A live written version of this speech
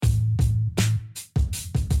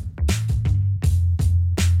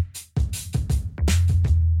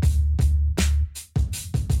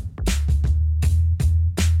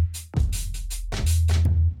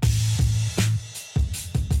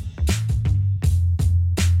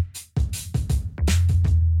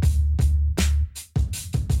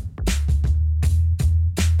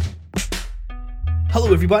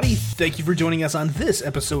Hello, everybody. Thank you for joining us on this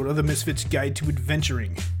episode of the Misfits Guide to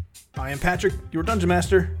Adventuring. I am Patrick, your Dungeon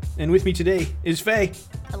Master, and with me today is Faye.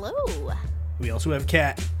 Hello. We also have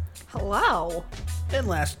Kat. Hello. And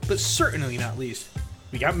last, but certainly not least,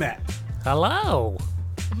 we got Matt. Hello.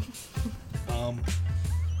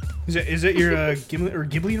 Is that your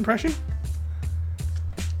Ghibli impression?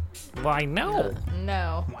 Why, no.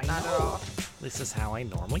 No, Why not no? at all. This is how I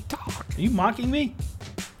normally talk. Are you mocking me?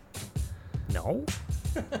 No.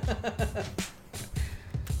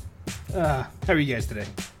 How are you guys today?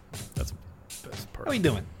 That's the best part. How are you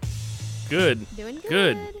doing? Good. Doing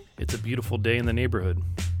Good. good. It's a beautiful day in the neighborhood.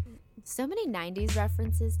 So many 90s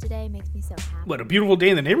references today makes me so happy. What, a beautiful day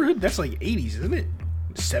in the neighborhood? That's like 80s, isn't it?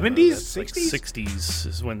 70s? That's 60s? like 60s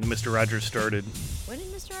is when Mr. Rogers started. When did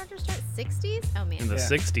Mr. Rogers start? 60s? Oh, man. In the Yeah.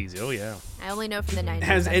 60s. Oh, yeah. I only know from the 90s.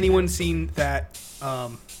 Has That's anyone about- seen that,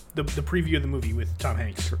 the preview of the movie with Tom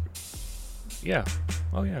Hanks? Yeah.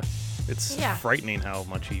 Oh, yeah. It's Yeah. frightening how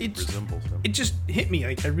much he resembles him. It just hit me.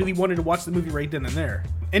 Like, I really wanted to watch the movie right then and there.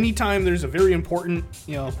 Anytime there's a very important,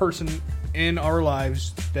 person in our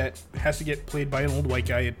lives that has to get played by an old white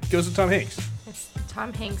guy, it goes to Tom Hanks.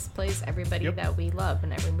 Tom Hanks plays everybody Yep. that we love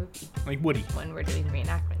in every movie Like Woody. when we're doing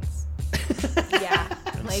reenactments. Yeah,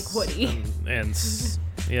 like Woody.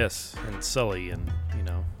 Yes, and Sully and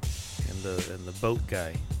the boat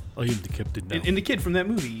guy. I am the captain now. And the kid from that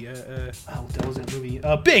movie. What the hell was that movie?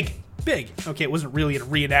 Big. Okay, it wasn't really a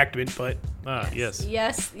reenactment, but Yes.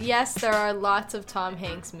 Yes, there are lots of Tom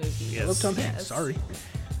Hanks movies. I love Tom Hanks. Yes. Sorry.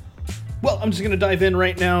 Well, I'm just going to dive in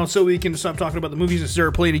right now so we can stop talking about the movies and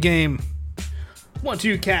start playing a game. 1,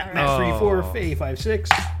 2, Cat, Matt, 3, 4, Faye, 5, 6.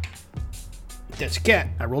 That's a cat.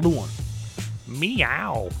 I rolled a 1.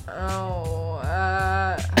 Meow. Oh,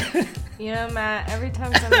 Matt, every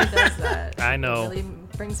time somebody does that, I know. it really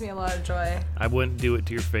brings me a lot of joy. I wouldn't do it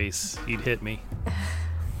to your face. You'd hit me.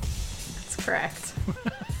 That's correct.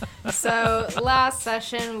 So, last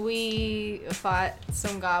session, we fought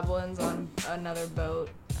some goblins on another boat.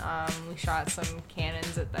 We shot some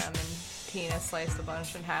cannons at them, and Tina sliced a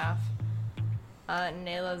bunch in half.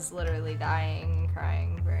 Nayla's literally dying,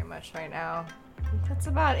 crying very much right now. That's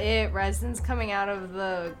about it. Resin's coming out of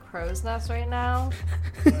the crow's nest right now.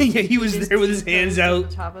 Yeah, he was Just there with his deep hands at out,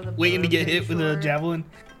 the top of the waiting to boat, get pretty hit with a sure. javelin.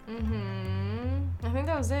 I think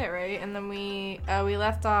that was it, right? And then we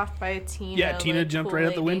left off by Tina. Yeah, Tina like, jumped right out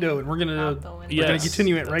the collating window, and we're out the gonna window. Yes.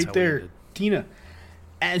 continue it that's right how we there. did. Tina,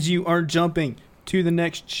 as you are jumping to the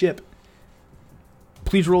next ship,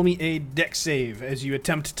 please roll me a dex save as you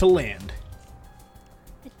attempt to land.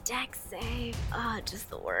 The dex save. Oh, just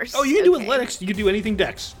the worst. Oh, you can do Okay. athletics. You can do anything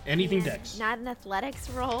dex. Anything Yeah, dex. Not an athletics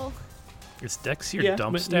roll. Is Dex your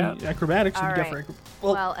dump but stat? acrobatics. You All can go right. for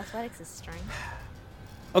Well, athletics is strength.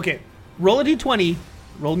 okay. Roll a d20.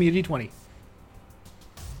 Roll me a d20.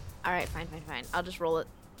 All right, fine. I'll just roll it.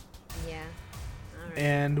 Yeah. All right.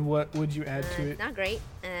 And what would you add to it? Not great.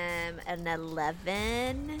 An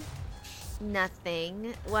 11.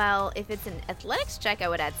 Nothing. Well, if it's an athletics check, I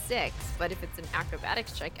would add 6. But if it's an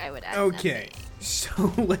acrobatics check, I would add Okay. nothing.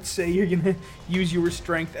 So let's say you're gonna use your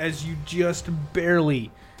strength as you just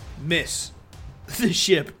barely miss the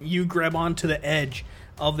ship. You grab onto the edge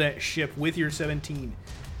of that ship with your 17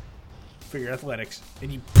 for your athletics,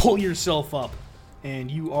 and you pull yourself up, and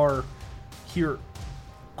you are here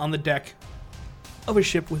on the deck of a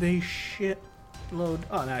ship with a shitload.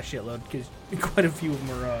 Oh, not a shitload, because quite a few of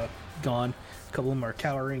them are gone. A couple of them are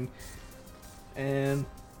cowering, and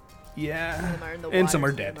yeah, Some are in the and water, some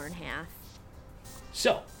are dead. Some are in half.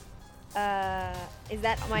 So, Is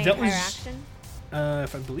that my That entire was- action?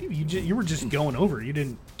 if I believe you were just going over. You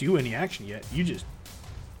didn't do any action yet.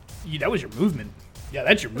 That was your movement. Yeah,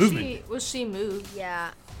 that's your movement. Was she moved?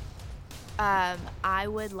 Yeah. I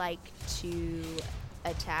would like to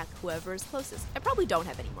attack whoever is closest. I probably don't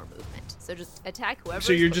have any more movement, so just attack whoever.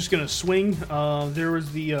 So is you're closest. just gonna swing. There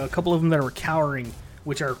was the couple of them that were cowering,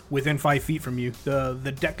 which are within 5 feet from you.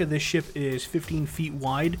 The deck of this ship is 15 feet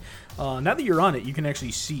wide. Now that you're on it, you can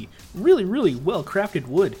actually see really, really well crafted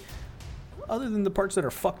wood. Other than the parts that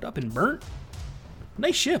are fucked up and burnt,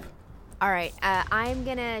 nice ship. All right. I'm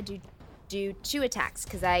gonna do 2 attacks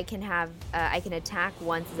because I can have I can attack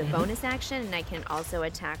once as a bonus action, and I can also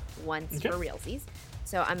attack once Okay. for realsies.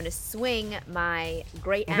 So I'm gonna swing my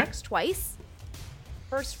great Okay. axe twice.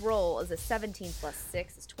 First roll is a 17 plus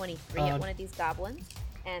 6 is 23 at one of these goblins,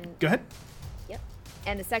 and Go ahead. yep.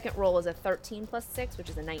 And the second roll is a 13 plus 6, which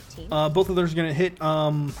is a 19. Both of those are going to hit.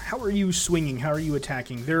 How are you swinging? How are you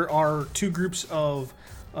attacking? There are 2 groups of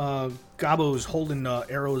gobos holding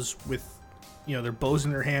arrows with, their bows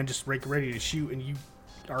in their hand, just ready to shoot. And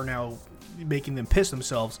are now making them piss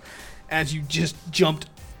themselves as you just jumped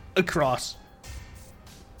across.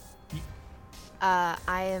 I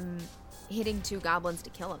am hitting 2 goblins to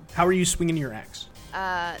kill him. How are you swinging your axe?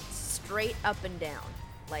 Straight up and down.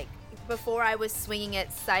 Like, before I was swinging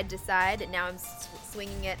it side to side, and now I'm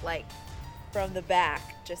swinging it, like, from the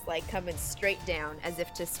back, just, like, coming straight down, as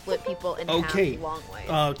if to split people in Okay. half long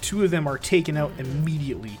way. 2 of them are taken out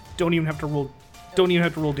immediately. Don't even have to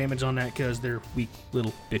roll damage on that because they're weak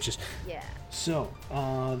little bitches. Yeah. So,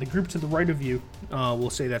 the group to the right of you, we'll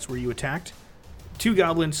say that's where you attacked. 2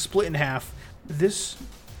 goblins split in half. This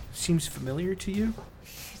seems familiar to you?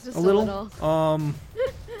 Just A little?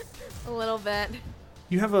 A little bit.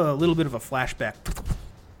 You have a little bit of a flashback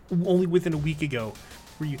only within a week ago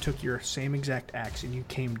where you took your same exact axe and you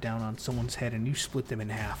came down on someone's head and you split them in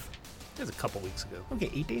half. It was a couple weeks ago.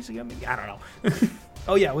 Okay, 8 days ago maybe? I don't know.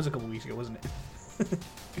 Oh yeah, it was a couple weeks ago, wasn't it?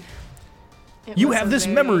 It You was have a this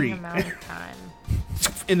varying memory. amount of time.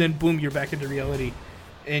 And then boom, you're back into reality.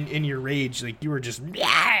 And in your rage, like you were just...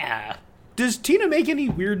 Yeah. Does Tina make any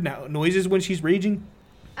weird noises when she's raging?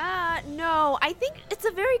 No, I think it's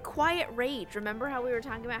a very quiet rage. Remember how we were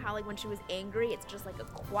talking about how, like, when she was angry, it's just like a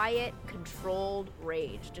quiet, controlled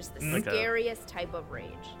rage. Just the Like a- scariest type of rage.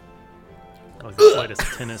 Like the slightest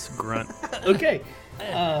tennis grunt Okay.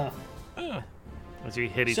 as you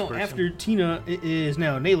hit each So person. after Tina, it is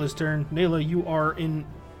now Nayla's turn. Nayla, you are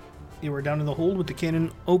down in the hold with the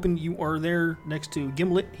cannon open. You are there next to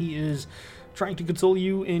Gimlet. He is trying to console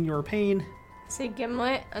you in your pain. Say,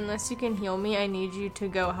 Gimlet, unless you can heal me, I need you to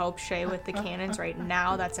go help Shay with the cannons right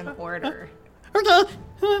now. That's an order.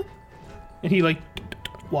 And he like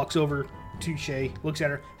walks over to Shay, looks at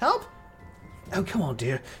her. Help? Oh, come on,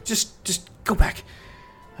 dear. Just go back.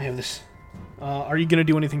 I have this. Are you gonna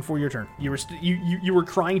do anything for your turn? You were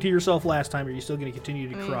crying to yourself last time. Are you still gonna continue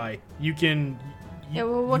to cry? You can. Yeah,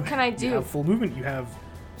 well, what can I You do? have full movement. You have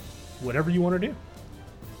whatever you want to do.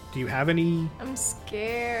 Do you have any? I'm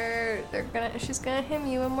scared. She's gonna hit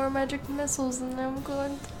me with more magic missiles and I'm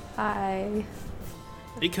going to die.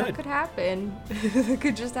 It That could. could happen. It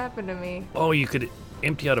could just happen to me. Oh, you could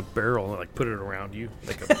empty out a barrel and like put it around you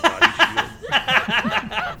like a body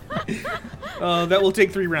shield. That will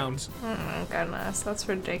take 3 rounds. Oh my goodness, that's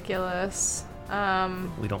ridiculous.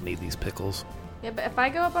 We don't need these pickles. Yeah, but if I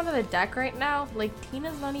go up onto the deck right now, like,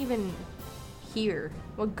 Tina's not even here.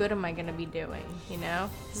 What good am I gonna be doing, you know?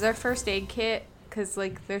 Is there a first aid kit? Because,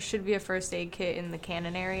 like, there should be a first aid kit in the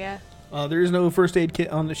cannon area. There is no first aid kit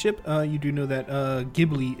on the ship. You do know that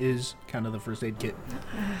Ghibli is kind of the first aid kit.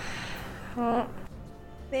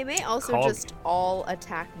 They may also Call- just all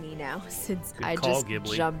attack me now since Could I call just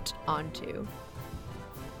Ghibli. jumped onto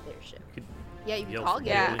their ship. Could Yeah, you can yell call for Ghibli.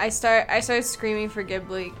 Yeah, Ghibli. I started screaming for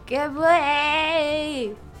Ghibli.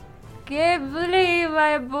 Ghibli! Ghibli,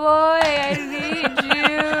 my boy, I need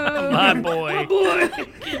you! My boy.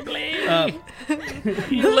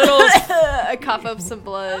 You little... I cough up some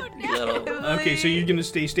blood. Okay, so you're gonna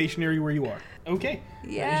stay stationary where you are. Okay.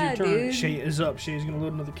 Yeah, That is your turn. dude. Shay is up. Shay's gonna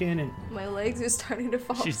load another cannon. My legs are starting to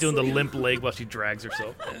fall She's doing the asleep. limp leg while she drags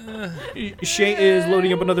herself. Shay is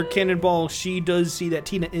loading up another cannonball. She does see that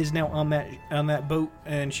Tina is now on that boat,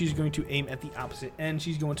 and she's going to aim at the opposite end.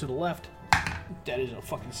 She's going to the left. That is a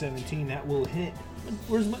fucking 17. That will hit.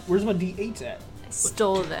 Where's my D8s at? I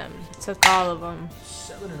stole them. Took all of them.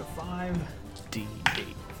 7 and a 5. D8.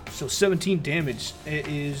 So 17 damage. It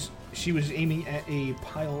is. She was aiming at a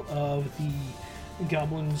pile of the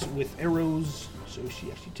goblins with arrows. So she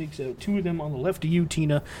actually takes out 2 of them on the left of you,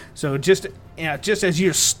 Tina. So just as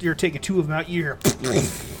you're taking 2 of them out, you hear,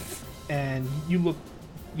 and you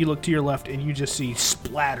look to your left, and you just see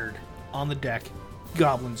splattered on the deck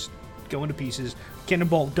goblins going to pieces.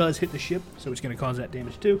 Cannonball does hit the ship, so it's going to cause that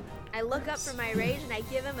damage too. I look up from my rage and I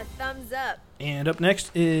give him a thumbs up. And up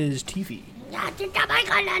next is Tiffy.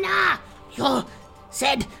 You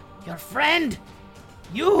said your friend?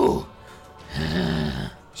 You?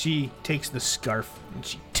 She takes the scarf and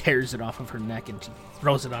she tears it off of her neck and she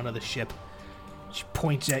throws it onto the ship. She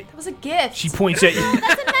points at That was a gift. She points at you.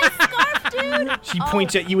 That's a nice scarf, dude. She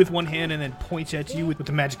points at you with one hand and then points at you with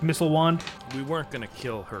the magic missile wand. We weren't gonna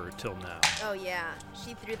kill her till now. Oh yeah,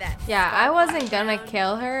 she threw that. Yeah, scarf I wasn't down. gonna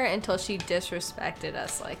kill her until she disrespected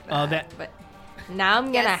us like that. that- But now I'm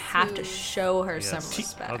gonna Guess have to who- show her Yes. some How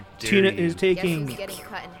respect. dare Tina you. is Guess taking who's getting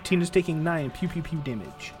cut in half? Tina's taking 9 pew pew pew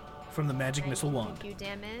damage from the magic missile wand. Few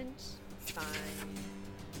damage. Fine.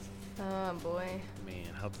 Oh boy.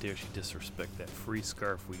 Man, how dare she disrespect that free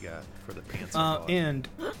scarf we got for the pants. we bought. And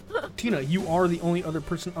Tina, you are the only other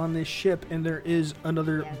person on this ship, and there is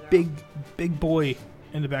another Yeah, girl. big boy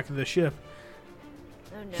in the back of the ship.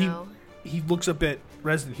 Oh He- no. He looks up at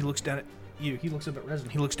Resin. He looks down at you. He looks up at Resin.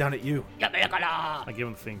 He looks down at you. I give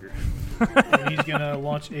him the finger. And he's gonna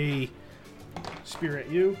launch a spear at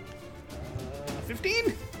you. 15?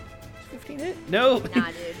 Does 15 hit? No.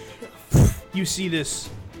 Nah, dude. You see this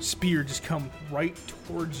spear just come right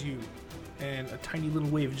towards you, and a tiny little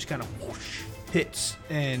wave just kind of whoosh hits,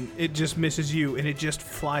 and it just misses you, and it just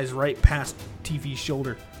flies right past TV's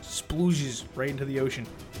shoulder, splooshes right into the ocean.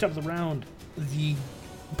 Top of the round, the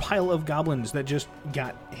pile of goblins that just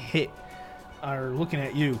got hit are looking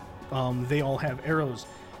at you. They all have arrows.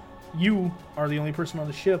 You are the only person on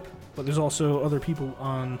the ship, but there's also other people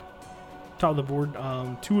on top of the board.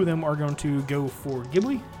 2 of them are going to go for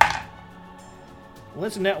Ghibli. Well,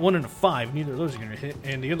 that's a nat 1 and a 5. Neither of those are going to hit,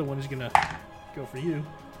 and the other one is going to go for you.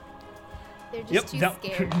 They're just too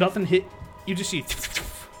scared. Nothing hit. You just see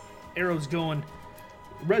arrows going.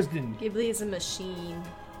 Resden, Ghibli is a machine.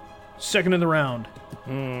 second in the round.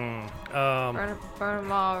 Burn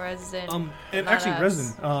them all, Resident. And Not actually,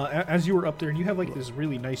 us. Resden, as you were up there, and you have like this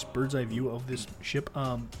really nice bird's eye view of this ship.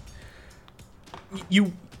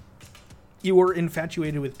 You were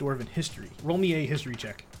infatuated with Dwarven history. Roll me a history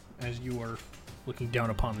check as you are looking down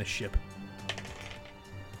upon this ship.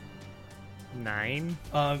 9.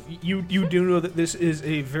 You do know that this is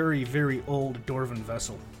a very, very old Dwarven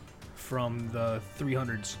vessel from the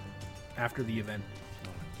 300s after the event.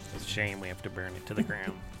 It's a shame we have to burn it to the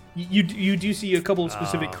ground. You do see a couple of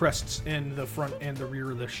specific crests in the front and the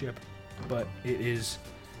rear of the ship, but it is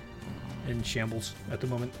in shambles at the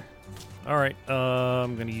moment. All right,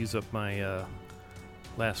 I'm gonna use up my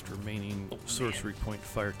last remaining sorcery point to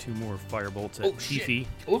fire 2 more firebolts at Tifi.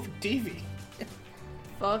 Oh, for Tifi.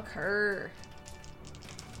 Fuck her.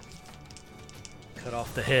 Cut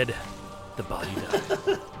off the head, the body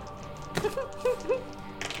dies.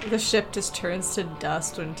 The ship just turns to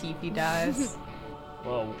dust when Tifi dies.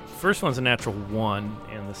 Well, first one's a natural 1,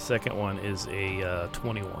 and the second one is a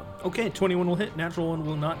 21. Okay, 21 will hit. Natural 1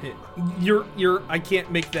 will not hit. I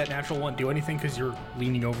can't make that natural 1 do anything because you're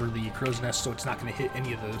leaning over the crow's nest, so it's not going to hit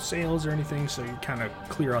any of the sails or anything. So you're kind of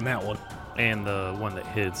clear on that one. And the one that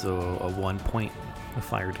hits a 1 point of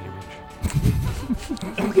fire damage.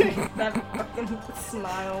 That fucking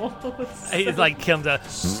smile. It like comes out.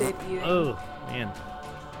 Shit eating.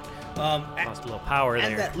 Oh man, lost a little power As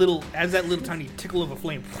there. that little tiny tickle of a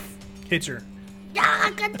flame hits her,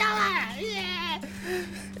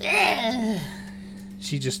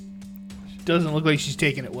 she just doesn't look like she's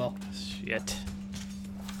taking it well. Shit.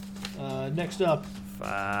 Next up,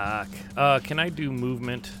 Fuck. Can I do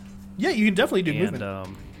movement? yeah, you can definitely do And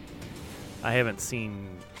movement. I haven't seen.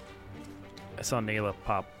 I saw Nayla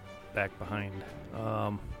pop back behind.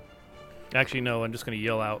 Actually, no. I'm just gonna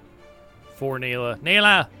yell out for Nayla.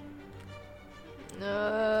 Nayla!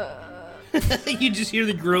 You just hear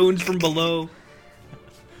the groans from below.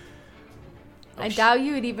 I doubt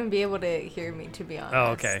you would even be able to hear me, to be honest.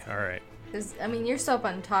 Oh, okay. All right. 'Cause, I mean, you're still up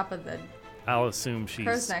on top of the I'll assume she's.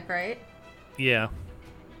 crow's neck, right? Yeah.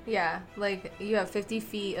 Yeah, like, you have 50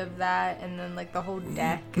 feet of that, and then, like, the whole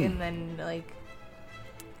deck, and then, like,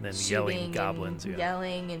 Then shooting yelling goblins. and Yeah.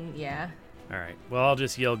 yelling, and yeah. All right. Well, I'll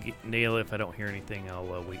just yell Nayla if I don't hear anything. I'll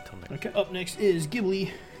wait till next. Okay, up next is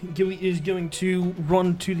Ghibli. Ghibli is going to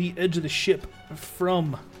run to the edge of the ship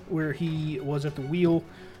from where he was at the wheel.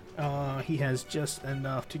 He has just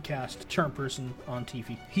enough to cast Charm Person on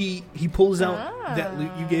Tifi. He pulls out that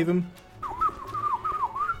loot you gave him.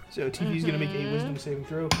 So Tifi's going to make a wisdom saving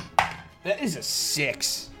throw. That is a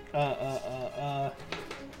 6.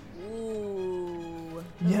 Ooh.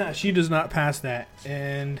 Yeah, she does not pass that.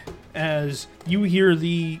 And as you hear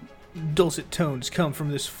the dulcet tones come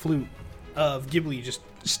from this flute of Ghibli just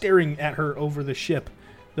staring at her over the ship,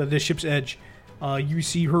 the ship's edge, you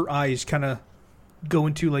see her eyes kind of go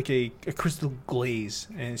into like a crystal glaze,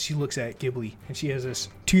 and she looks at Ghibli, and she has this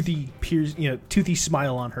toothy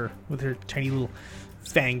smile on her with her tiny little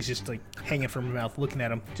fangs just like hanging from her mouth, looking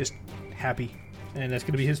at him, just happy. And that's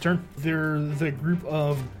going to be his turn. The group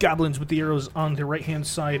of goblins with the arrows on the right-hand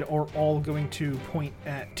side are all going to point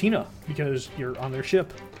at Tina because you're on their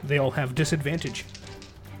ship. They all have disadvantage.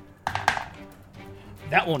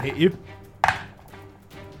 That won't hit you.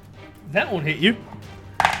 That won't hit you.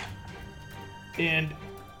 And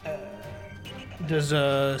does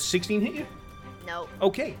 16 hit you? Nope.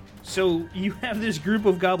 Okay, so you have this group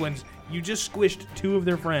of goblins. You just squished 2 of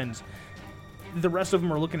their friends. The rest of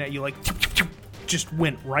them are looking at you like just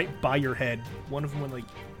went right by your head. One of them went like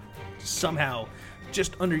somehow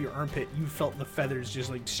just under your armpit. You felt the feathers just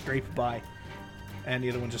like scrape by, and the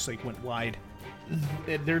other one just like went wide.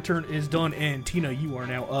 Their turn is done, and Tina, you are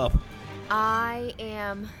now up. I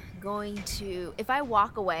am going to. If I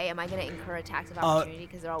walk away, am I going to incur attacks of opportunity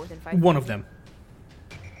because they're all within 5 feet? One of them.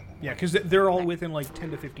 Yeah, because they're all within like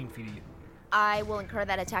 10 to 15 feet of you. I will incur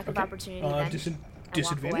that attack of opportunity then.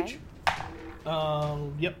 Disadvantage?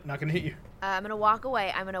 Yep, not going to hit you. I'm going to walk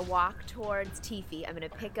away. I'm going to walk towards Tiffy. I'm going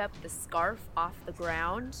to pick up the scarf off the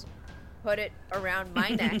ground, put it around my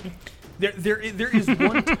neck. There is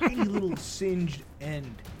one tiny little singed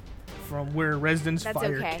end from where Resden's That's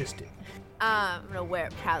fire okay. kissed it. I'm going to wear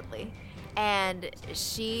it proudly. And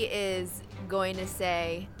she is going to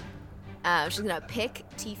say, she's going to pick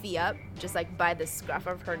Tiffy up just like by the scruff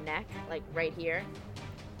of her neck, like right here.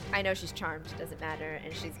 I know she's charmed, doesn't matter.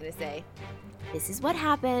 And she's going to say, this is what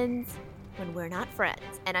happens when we're not friends.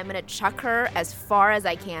 And I'm going to chuck her as far as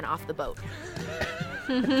I can off the boat.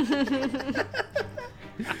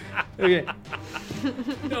 Okay.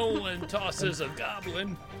 No one tosses a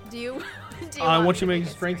goblin. Do you I want you to me make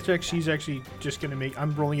a strength check. She's actually just going to make...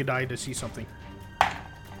 I'm rolling a die to see something.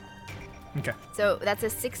 Okay. So that's a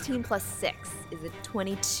 16 plus 6 is a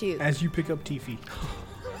 22. As you pick up Tiffy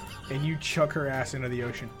and you chuck her ass into the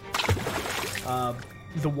ocean,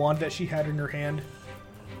 the wand that she had in her hand,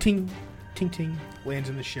 ting, ting, ting, lands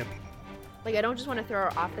in the ship. Like, I don't just want to throw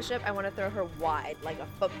her off the ship. I want to throw her wide, like a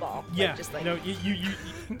football. Yeah. Like, just like, No, you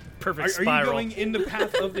Perfect are spiral. you going in the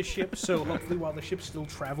path of the ship? So hopefully, while the ship's still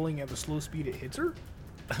traveling at the slow speed, it hits her.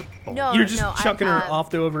 no, You're just no, chucking her I'm, off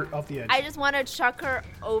the edge. I just want to chuck her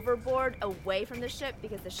overboard away from the ship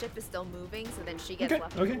because the ship is still moving, so then she gets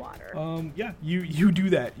left in the water. Yeah, you do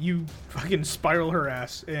that. You fucking spiral her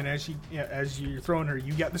ass, and as you're throwing her,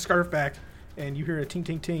 you got the scarf back, and you hear a ting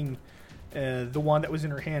ting ting. The wand that was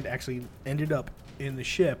in her hand actually ended up in the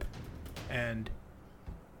ship, and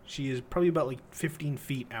she is probably about like 15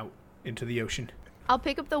 feet out into the ocean. I'll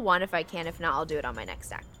pick up the one if I can. If not, I'll do it on my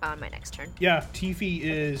next turn. Yeah, Tiffy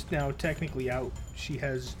is now technically out. She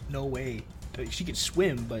has no way. She can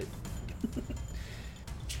swim, but...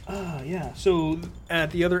 yeah. So at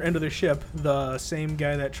the other end of the ship, the same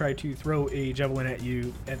guy that tried to throw a javelin at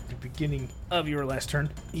you at the beginning of your last turn,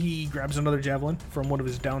 he grabs another javelin from one of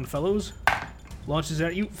his downed fellows, launches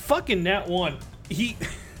at you. Fucking nat one. He...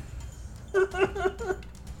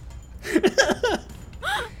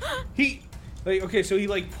 so he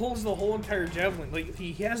like pulls the whole entire javelin. Like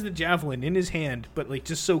he has the javelin in his hand, but like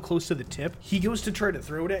just so close to the tip. He goes to try to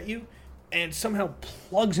throw it at you, and somehow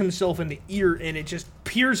plugs himself in the ear, and it just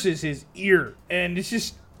pierces his ear, and it's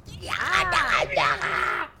just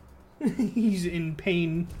he's in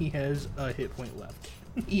pain. He has a hit point left.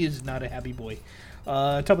 He is not a happy boy.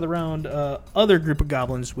 Top of the round, other group of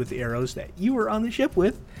goblins with arrows that you were on the ship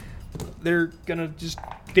with. They're gonna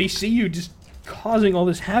they see you just causing all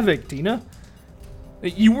this havoc, Tina.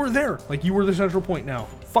 You were there. Like, you were the central point now.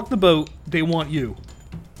 Fuck the boat. They want you.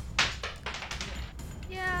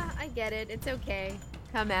 Yeah, I get it. It's okay.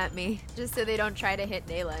 Come at me. Just so they don't try to hit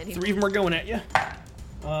Nayla anymore. 3 of them are going at you.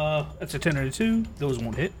 That's a 10 and a 2. Those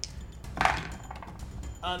won't hit.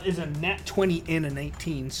 Is a nat 20 and a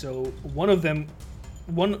 19, so one of them...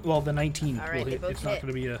 the 19 All right, will hit. they both It's not hit.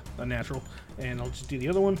 going to be a natural. And I'll just do the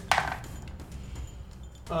other one.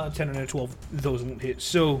 10 and a 12. Those won't hit.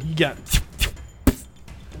 So, you got...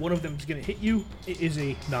 One of them is going to hit you. It is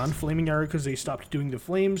a non-flaming arrow because they stopped doing the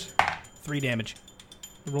flames. 3 damage.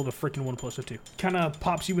 I rolled a freaking 1 plus a 2. Kind of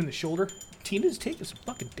pops you in the shoulder. Tina's taking some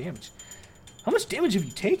fucking damage. How much damage have you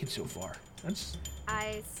taken so far?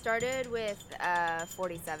 I started with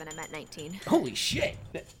 47. I'm at 19. Holy shit.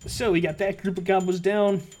 So we got that group of goblins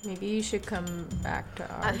down. Maybe you should come back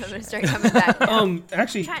to our I'm going to ship. start coming back now.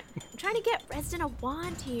 Actually, I'm trying to get Resden a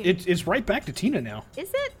wand here. it's right back to Tina now. Is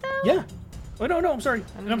it, though? Yeah. Oh, no, I'm sorry.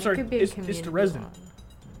 I mean, I'm it sorry. could be a It's to community Resden. wand.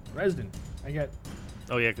 Resden. I got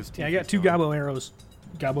Because I got 2 Gobbo arrows.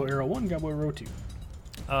 Gobbo arrow 1, Gobbo arrow 2.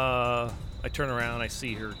 I turn around, I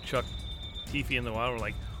see her chuck Tiffy in the water,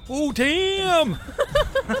 like, oh damn!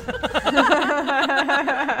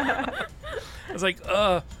 I was like,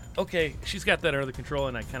 okay, she's got that under control,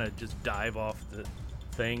 and I kind of just dive off the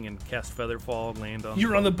thing and cast Featherfall, land on.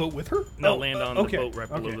 You're on the boat with her? No, Oh, land on okay. the boat right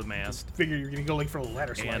below Okay. the mast. Figure you're gonna go like for a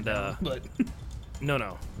ladder slide, And, down, but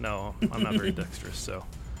No, I'm not very dexterous. So,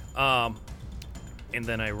 and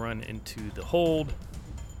then I run into the hold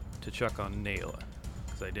to chuck on Nayla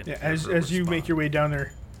because I didn't. yeah, hear her as you make respond. your way down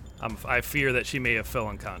there, I fear that she may have fell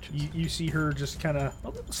unconscious. you see her just kind of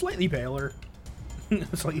slightly paler,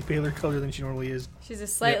 slightly paler color than she normally is. She's a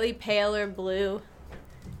slightly paler blue,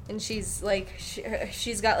 and she's like,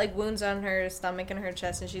 she's got like wounds on her stomach and her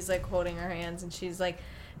chest, and she's like holding her hands, and she's like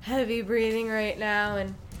heavy breathing right now,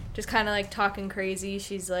 and just kind of like talking crazy.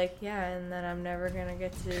 She's like, yeah, and then I'm never gonna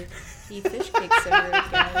get to eat fish cakes ever again.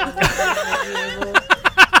 I'm never gonna be able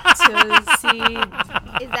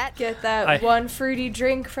get that I- one fruity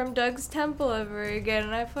drink from Doug's Temple ever again,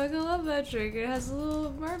 and I fucking love that drink. It has a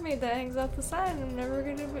little mermaid that hangs off the side, and I'm never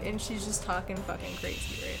gonna. And she's just talking fucking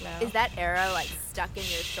crazy right now. Is that arrow like stuck in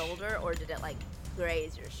your shoulder, or did it like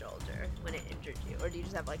graze your shoulder when it injured you, or do you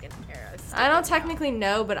just have like an arrow? I don't technically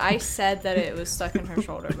know, but I said that it was stuck in her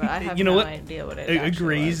shoulder, but I have You know no what? idea what it A actually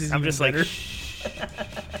graze was. is I'm even just better. like, shh.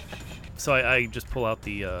 So I just pull out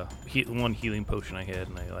the one healing potion I had,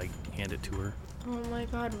 and I like hand it to her. Oh my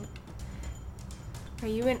god. Are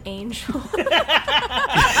you an angel?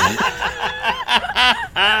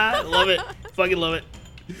 Love it. Fucking love it.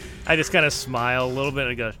 I just kind of smile a little bit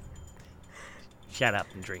and I go, shut up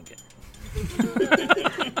and drink it.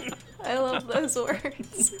 I love those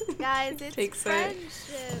words. Guys, it's Takes it.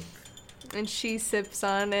 friendship. And she sips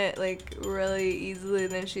on it like really easily,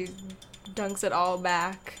 then she dunks it all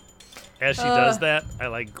back. As she does that, I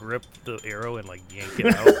like grip the arrow and like yank it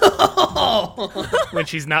out when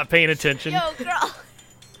she's not paying attention. Yo, girl.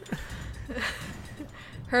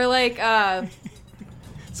 Her like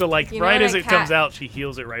So like You know right when as a it comes cat- out, she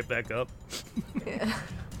heals it right back up.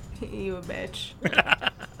 you a bitch.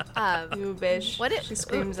 Um, You a bitch. What it- she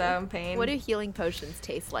screams out in pain. what do healing potions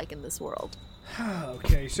taste like in this world?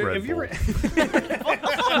 Okay, so Red have you Bull. ever...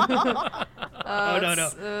 Oh, no.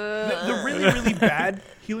 The really, really bad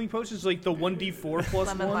healing potions, like the 1d4 plus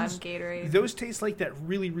lemon ones, lime Gatorade. those taste like that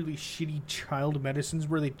really, really shitty child medicines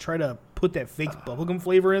where they try to put that fake bubblegum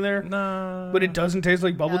flavor in there, No. but it doesn't taste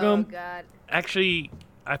like Oh bubblegum. God. Actually,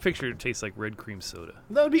 I picture it tastes like red cream soda.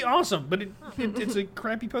 That would be awesome, but it's a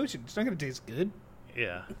crappy potion. It's not going to taste good.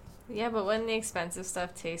 Yeah. Yeah, but wouldn't the expensive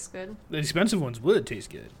stuff taste good? The expensive ones would taste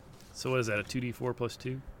good. So what is that, a 2d4 plus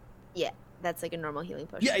 2? Yeah, that's like a normal healing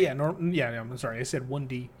potion. Yeah, I'm sorry. I said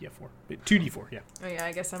 1d, 4. 2d4, yeah. Oh yeah,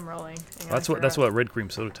 I guess I'm rolling. That's what red cream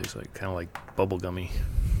soda tastes like, kind of like bubble gummy.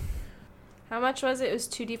 How much was it? It was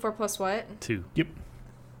 2d4 plus what? 2. Yep.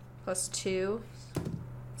 Plus 2.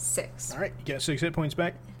 6. All right, you got 6 hit points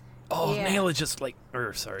back. Oh, Yeah. Nail is just like,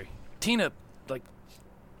 Tina, like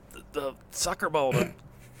the soccer ball, the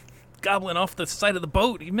goblin off the side of the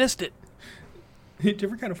boat. He missed it.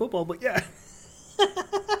 Different kind of football, but yeah.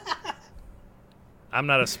 I'm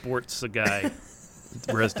not a sports guy.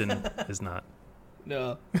 Resden is not.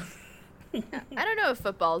 No. I don't know if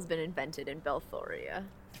football's been invented in Belthoria.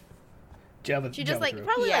 She just like throw.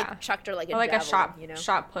 probably Yeah. like chucked her like a Or like a javelin, you know.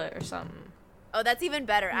 shot put or something. Oh, that's even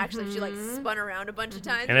better. Actually, she like spun around a bunch of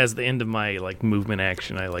times. And as the end of my like movement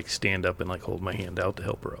action, I like stand up and like hold my hand out to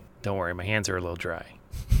help her up. Don't worry, my hands are a little dry.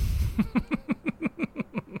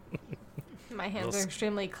 My hands are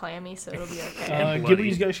extremely clammy, so it'll be okay. And bloody.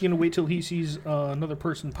 Ghibli's actually going to wait till he sees another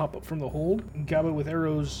person pop up from the hold. Gaba with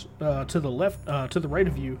arrows to the left, to the right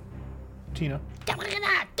of you, Tina.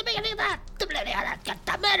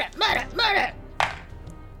 Murder!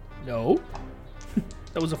 No.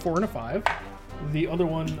 That was a 4 and a 5. The other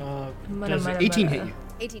one does Murder, 18 murder. hit you.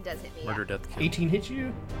 18 does hit me. Murder, death, kill. 18 hits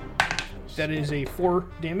you. That is a 4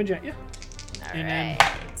 damage at you. Yeah. And then-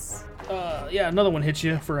 All right. Yeah, another one hits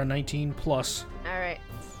you for a 19 plus. All right.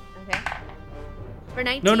 Okay. For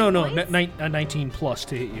 19 No, points? 19 plus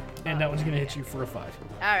to hit you. And that one's going to hit you for a 5.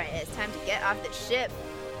 All right, it's time to get off the ship.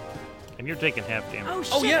 And you're taking half damage. Oh,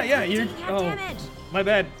 shit. Oh, yeah, I'm you're... taking half Oh, damage. my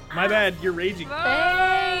bad. You're raging.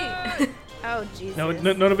 Hey! Oh, Jesus. No,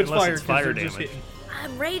 none of it's Unless fire. it's 'cause fire they're just damage. hitting.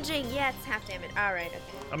 I'm raging. Yeah, it's half damage. All right, okay.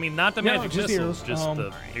 I mean, not the No, magic just the missiles, arrows. just the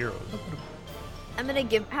Alright. arrows. I'm gonna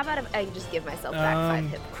give. How about if I just give myself back 5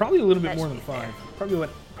 hit points? Probably a little bit That more should than be 5. fair. Probably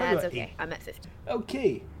That's about okay. 8. I'm at 50.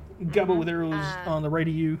 Okay. Gaba with arrows on the right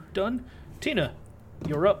of you. Done. Tina,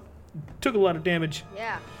 you're up. Took a lot of damage.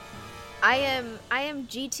 Yeah. I am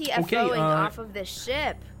GTFOing off of this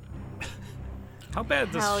ship. How bad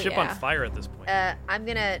is this Hell ship yeah. on fire at this point? I'm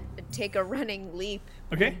gonna take a running leap,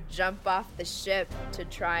 Okay. jump off the ship to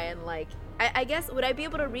try and like. I guess would I be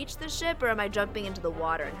able to reach the ship, or am I jumping into the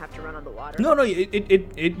water and have to run on the water? No,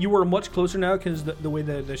 you were much closer now because the way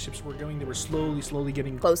the ships were going, they were slowly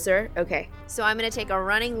getting Closer. Okay. So I'm gonna take a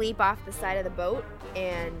running leap off the side of the boat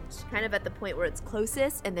and kind of at the point where it's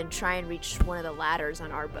closest, and then try and reach one of the ladders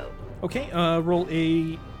on our boat. Okay, roll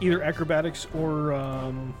either acrobatics or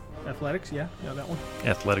athletics. Yeah, that one.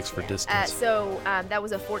 Athletics for distance. So that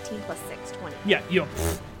was a 14 plus 6, 20. Yeah,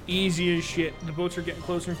 easy as shit. The boats are getting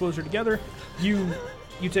closer and closer together. You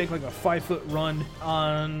take like a 5-foot run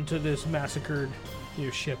onto this massacred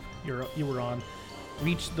ship you were on.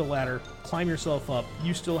 Reach the ladder, climb yourself up.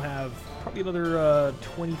 You still have probably another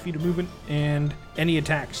 20 feet of movement and any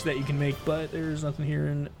attacks that you can make, but there's nothing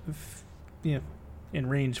here in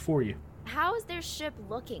range for you. How is their ship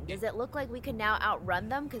looking? Does it look like we could now outrun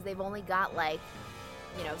them because they've only got like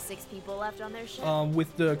 6 people left on their ship.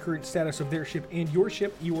 With the current status of their ship and your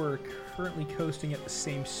ship, you are currently coasting at the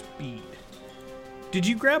same speed. Did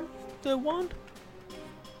you grab the wand?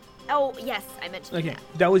 Oh, yes, I meant to do Okay,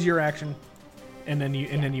 that was your action, and then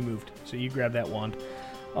you moved. So you grabbed that wand.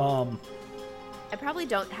 I probably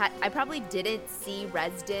didn't see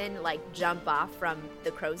Resden jump off from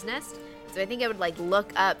the crow's nest. So I think I would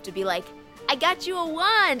look up to be like, I got you a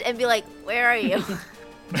wand, and be like, where are you?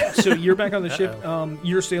 So you're back on the ship.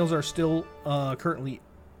 Your sails are still currently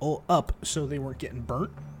up, so they weren't getting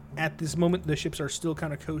burnt. At this moment, the ships are still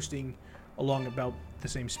kind of coasting along about the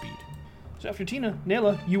same speed. So after Tina,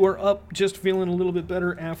 Nayla, you are up, just feeling a little bit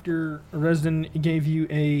better after Resden gave you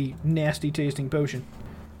a nasty tasting potion.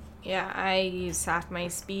 Yeah, I use half my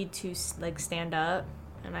speed to stand up,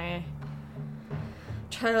 and I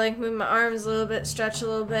try to move my arms a little bit, stretch a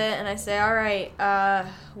little bit, and I say, all right,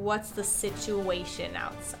 what's the situation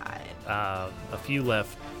outside? A few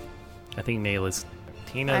left. I think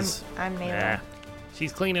Tina's. I'm Nayla.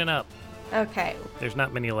 She's cleaning up. Okay. There's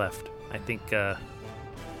not many left. I think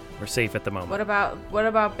we're safe at the moment. What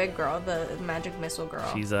about Big Girl, the magic missile girl?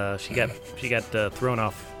 She got thrown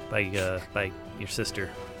off by your sister.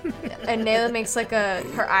 And Nayla makes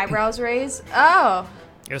her eyebrows raise. Oh.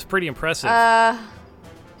 It was pretty impressive.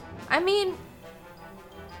 I mean,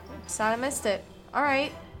 thought I missed it. All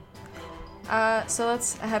right. So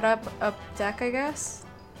let's head up deck, I guess.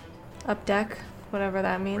 Up deck, whatever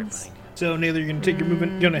that means. So Nayla, you're going to take your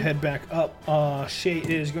movement. You're going to head back up. Shay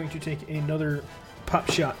is going to take another pop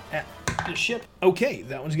shot at the ship. Okay,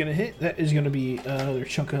 that one's going to hit. That is going to be another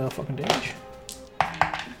chunk of fucking damage.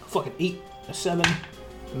 Fucking 8, a 7,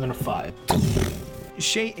 and then a 5.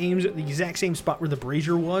 Shay aims at the exact same spot where the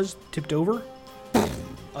brazier was, tipped over.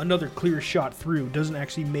 Another clear shot through. Doesn't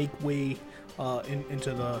actually make way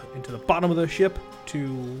into the bottom of the ship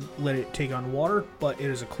to let it take on water, but it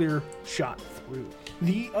is a clear shot through.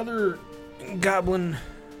 The other goblin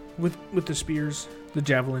with the spears, the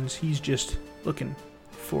javelins, he's just looking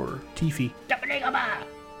for Tifi. Banana!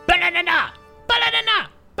 Banana!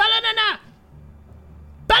 Banana!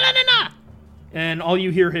 Banana! And all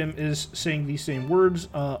you hear him is saying these same words.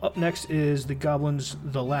 Up next is the goblins,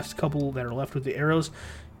 the last couple that are left with the arrows.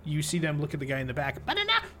 You see them look at the guy in the back.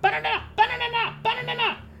 Banana! Banana! Banana!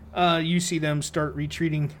 Banana! You see them start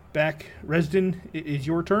retreating back. Resden, it is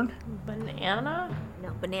your turn. Banana?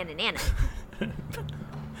 No, banana nana.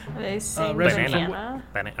 Are they saying Resden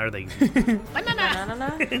banana? Are they?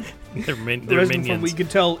 Banana? They're The Resden, from what minions. you can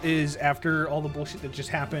tell, is after all the bullshit that just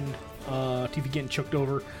happened, Tifi getting chucked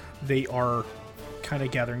over, they are kind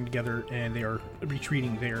of gathering together and they are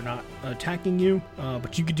retreating. They are not attacking you,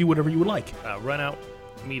 but you could do whatever you would like. Run out,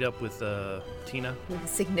 meet up with Tina.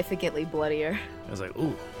 Significantly bloodier. I was like,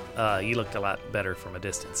 ooh, you looked a lot better from a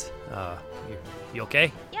distance. You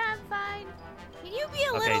okay? Yeah, I'm fine. Can you be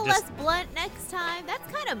a Okay, little just- less blunt next time?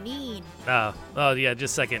 That's kind of mean. Oh yeah,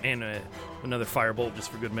 just a second. And another firebolt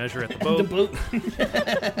just for good measure at the boat.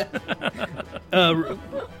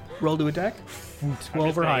 Roll to attack.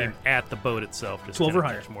 12 or higher. At the boat itself. Just 12 or kinda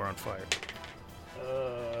higher. catch more on fire.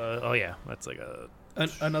 Oh yeah, that's like a...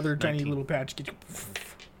 Another tiny 19. little patch. Gets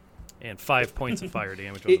And 5 points of fire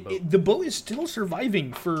damage on the boat. the boat is still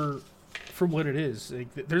surviving for what it is.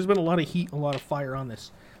 There's been a lot of heat, a lot of fire on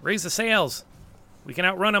this. Raise the sails. We can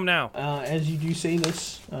outrun them now. As you do say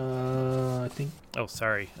this, I think Oh,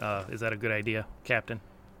 sorry. Is that a good idea, Captain?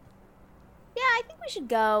 Yeah, I think we should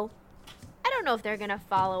go. I don't know if they're gonna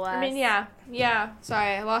follow us. I mean, yeah.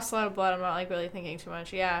 Sorry, I lost a lot of blood. I'm not really thinking too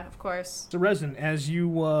much. Yeah, of course. so Resden, as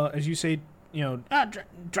you say,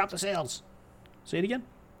 drop the sails. Say it again.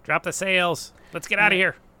 Drop the sails. Let's get out of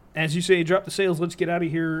here. As you say, drop the sails. Let's get out of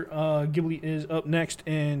here. Ghibli is up next,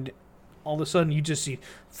 and all of a sudden you just see,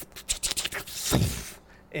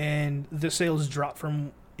 and the sails drop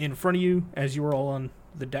from in front of you as you are all on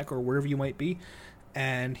the deck or wherever you might be,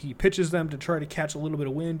 and he pitches them to try to catch a little bit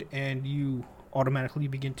of wind, and you automatically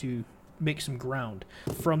begin to make some ground.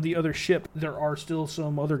 From the other ship, there are still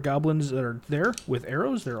some other goblins that are there with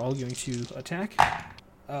arrows. They're all going to attack.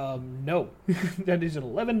 No. That is an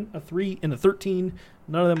 11, a 3, and a 13.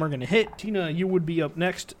 None of them are going to hit. Tina, you would be up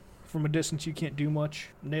next. From a distance, you can't do much.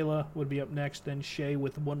 Nayla would be up next. Then Shay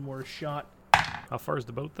with one more shot. How far is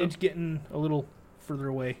the boat, though? It's getting a little further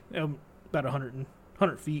away. About 100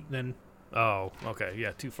 feet. Then, Oh, okay.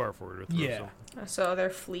 Yeah, too far forward. With the yeah. boat, So they're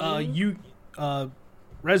fleeing.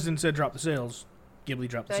 Resident said drop the sails. Ghibli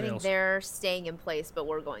dropped So the I think sails. they're staying in place, but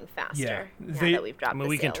we're going faster. Yeah, Now they- that we've dropped I mean, the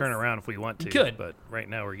we can sails. turn around if we want to. Good. But right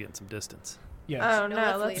now we're getting some distance. Yes. Oh No, no,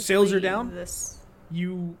 let's let's leave. Sails are leave down? This.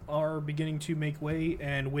 You are beginning to make way,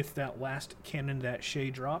 and with that last cannon that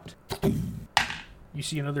Shay dropped, you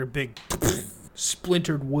see another big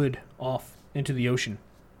splintered wood off into the ocean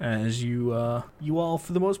as you all,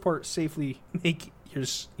 for the most part, safely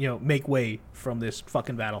make way from this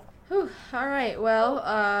fucking battle. Whew, all right. Well,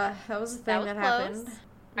 that was the thing That that, was happened. close.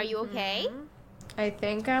 Are you okay? I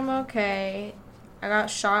think I'm okay. I got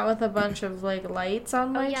shot with a bunch of like lights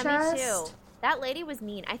on my yeah, chest. me too. That lady was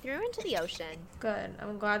mean. I threw her into the ocean. Good.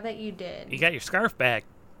 I'm glad that you did. You got your scarf back.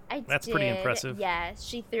 That's pretty did, impressive. Yes,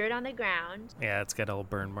 she threw it on the ground. Yeah, it's got a little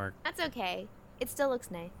burn mark. That's okay. It still looks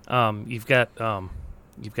nice. You've got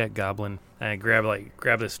Goblin. I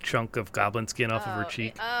grab this chunk of Goblin skin off of her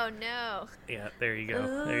cheek. Oh no. Yeah, there you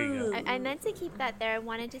go. There you go. I meant to keep that there. I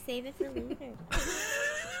wanted to save it for later.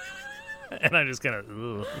 And I'm just gonna.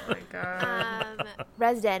 Oh my god.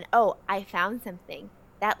 Resden, I found something.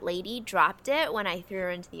 That lady dropped it when I threw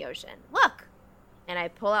her into the ocean. Look! And I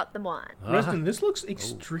pull out the wand. Resden, this looks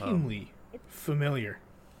extremely familiar.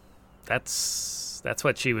 That's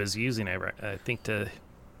what she was using. I think to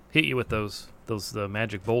hit you with those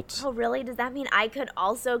magic bolts. Oh, really? Does that mean I could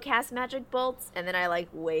also cast magic bolts? And then I, like,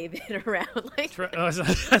 wave it around like... I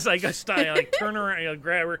was like, I turn around,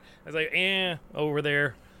 grab her. I was like, over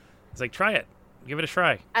there. I was like, try it. Give it a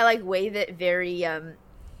try. I, like, wave it very,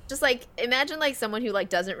 just, like, imagine, like, someone who, like,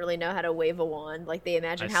 doesn't really know how to wave a wand. Like, they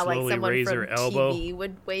imagine how, like, slowly someone raise from her elbow TV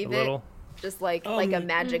would wave a little. it. Just, like a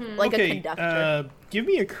magic, like Okay, a conductor. give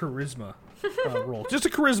me a charisma roll. Just a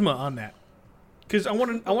charisma on that. Because I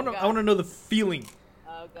want to know the feeling.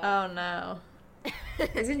 Oh no.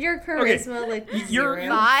 Isn't your charisma like You're 0?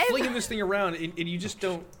 Five? flinging this thing around, and you just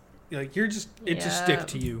don't like. It's a stick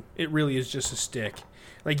to you. It really is just a stick.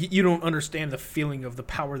 Like you don't understand the feeling of the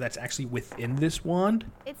power that's actually within this wand.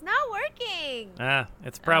 It's not working.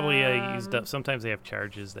 It's probably used up. Sometimes they have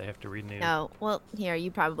charges they have to renew. No, well, here,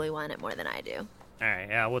 you probably want it more than I do. All right,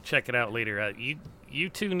 yeah, we'll check it out later. You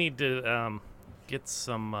two need to get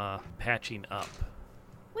some patching up.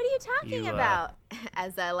 What are you talking about?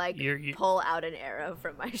 As I, like, you're- pull out an arrow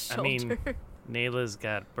from my shoulder. I mean, Nayla's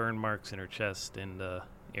got burn marks in her chest and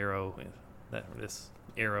this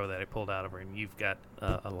arrow that I pulled out of her, and you've got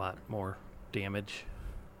a lot more damage.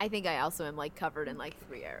 I think I also am, like, covered in, like,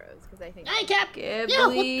 3 arrows, because I think... Hey, Cap. Ghibli.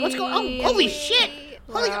 Yeah, what's going on? Oh, holy shit.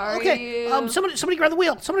 Holy, Where are okay. you? Somebody grab the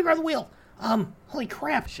wheel. Somebody grab the wheel. Holy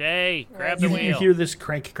crap. Shay, grab the You wheel. hear this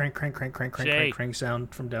crank Shay.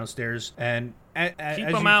 sound from downstairs, and keep Keep as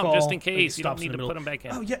them you out call, just in it case. You don't stops need in to the put middle. them back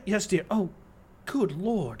in. Oh, yes, dear. Oh, good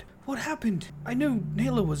lord. What happened? I knew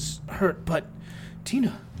Nayla was hurt, but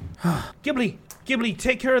Tina. Ghibli,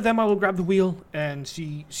 take care of them. I will grab the wheel. And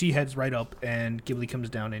she heads right up, and Ghibli comes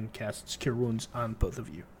down and casts Cure Wounds on both of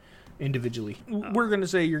you individually. We're going to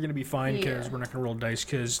say you're going to be fine because Yeah. we're not going to roll dice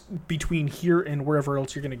because between here and wherever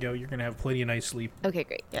else you're going to go, you're going to have plenty of nice sleep. Okay,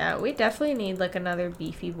 great. Yeah, we definitely need like another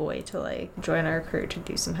beefy boy to like join our crew to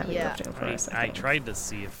do some heavy Yeah. lifting for us. I think. tried to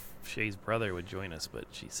see if Shay's brother would join us, but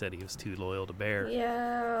she said he was too loyal to Bear.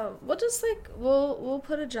 Yeah, we'll just like we'll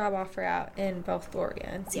put a job offer out in Belphegor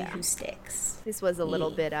and see Yeah. who sticks. This was a little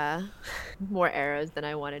bit, more arrows than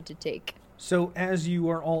I wanted to take. So as you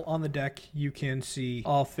are all on the deck, you can see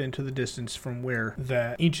off into the distance from where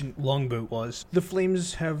that ancient longboat was. The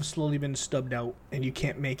flames have slowly been stubbed out, and you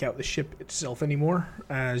can't make out the ship itself anymore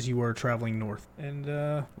as you are traveling north. And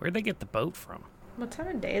Where'd they get the boat from? What time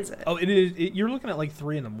of day is it? you're looking at like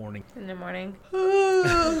 3 in the morning. In the morning.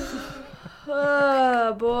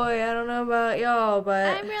 Oh boy, I don't know about y'all,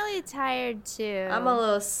 but I'm really tired, too. I'm a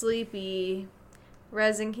little sleepy.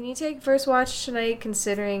 Resin, can you take first watch tonight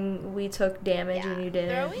considering we took damage and you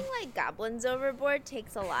didn't? Throwing, like, goblins overboard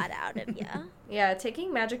takes a lot out of you. Yeah,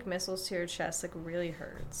 taking magic missiles to your chest like really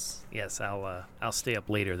hurts. Yes, I'll stay up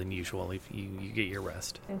later than usual if you get your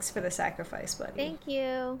rest. Thanks for the sacrifice, buddy. Thank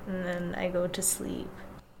you. And then I go to sleep.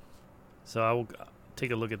 So I will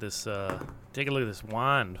take a look at this. Take a look at this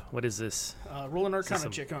wand. What is this? Roll an Arcana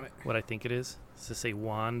Some- check on it. What I think it is? Is this a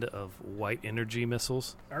wand of white energy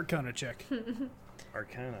missiles? Arcana check.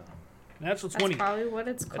 Arcana. Natural That's 20. probably what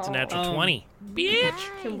it's called. That's a natural Um, 20. Bitch!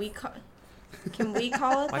 Can we call? Can we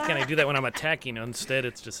call it Why that? can't I do that when I'm attacking? Instead,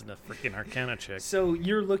 it's just a freaking Arcana check. So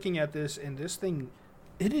you're looking at this, and this thing,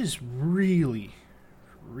 it is really,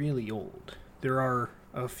 really old. There are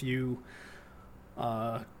a few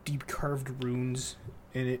deep carved runes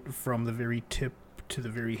in it from the very tip to the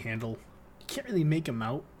very handle. You can't really make them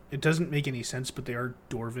out. It doesn't make any sense, but they are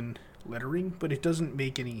Dwarven lettering, but it doesn't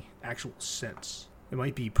make any actual sense. It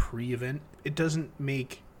might be pre-event. It doesn't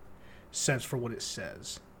make sense for what it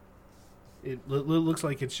says. It looks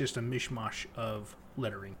like it's just a mishmash of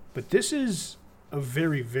lettering. But this is a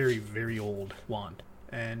very, very, very old wand.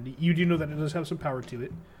 And you do know that it does have some power to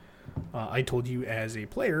it. I told you as a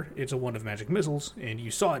player, it's a wand of magic missiles, and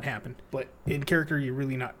you saw it happen. But in character, you're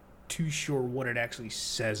really not too sure what it actually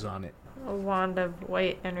says on it. A wand of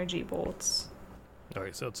white energy bolts.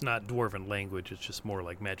 Okay, so it's not dwarven language. It's just more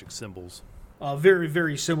like magic symbols. Very,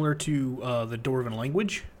 very similar to the Dwarven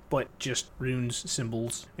language, but just runes,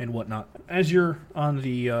 symbols, and whatnot. As you're on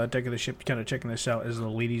the deck of the ship, kind of checking this out as the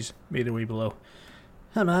ladies made their way below.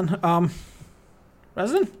 Hey, man.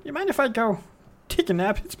 Resident, you mind if I go take a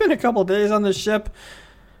nap? It's been a couple days on this ship.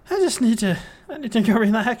 I need to go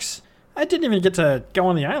relax. I didn't even get to go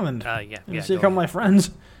on the island. Yeah. See a Go couple of my ahead.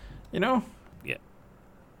 friends. You know? Yeah.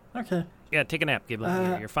 Okay. Yeah, take a nap,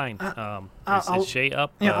 Giblet. You're fine. I'll- Is Shay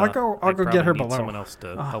up? yeah, I'll go I get her probably need below. someone else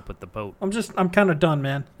to help with the boat. I'm kind of done,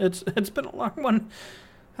 man. It's been a long one.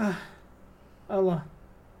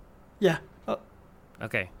 Yeah.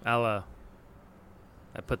 Okay, I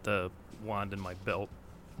put the wand in my belt,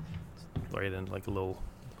 right in like a little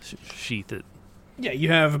sheath. It. Yeah, you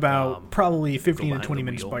have about probably 15 to behind 20 the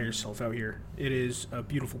minutes wheel. by yourself out here. It is a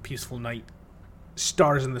beautiful, peaceful night.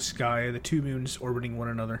 Stars in the sky, the two moons orbiting one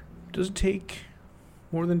another. Does it take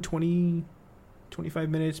more than 20, 25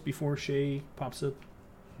 minutes before Shay pops up?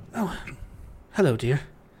 Oh, hello, dear.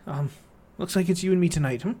 Looks like it's you and me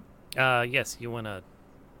tonight, huh? Yes, you want to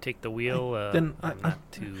take the wheel? then I'm I-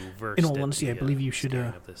 not too versed. in all at honesty, the, I believe you should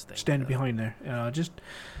steering of this thing. stand behind there. Just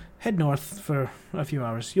head north for a few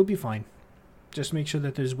hours. You'll be fine. Just make sure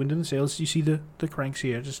that there's wind in the sails. You see the cranks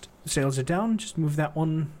here. Just the sails are down. Just move that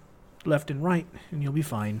one left and right, and you'll be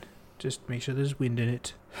fine. Just make sure there's wind in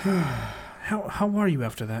it. How are you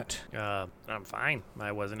after that? I'm fine.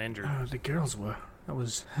 I wasn't injured. The girls were. That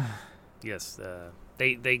was. Yes,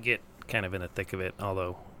 they get kind of in the thick of it.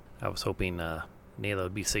 Although I was hoping Nayla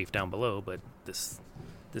would be safe down below, but this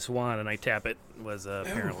wand, and I tap it, was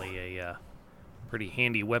apparently a pretty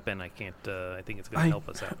handy weapon. I think it's going to help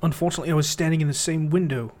us out. Unfortunately, I was standing in the same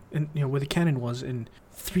window, and where the cannon was, and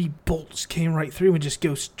 3 bolts came right through and just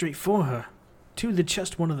go straight for her. 2 to the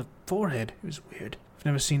chest, 1 to the forehead. It was weird. I've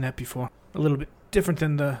never seen that before. A little bit different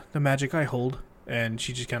than the magic I hold. And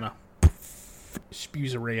she just kind of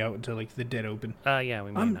spews a ray out into like the dead open. Yeah,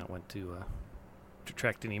 we might not want to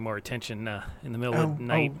attract any more attention in the middle of the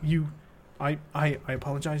night. I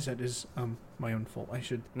apologize. That is my own fault. I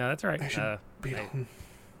should No, that's all right. I should be.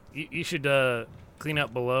 You should clean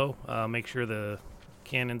up below. Make sure the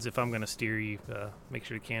cannons, if I'm going to steer you, make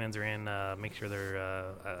sure the cannons are in. Make sure they're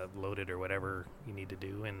loaded or whatever you need to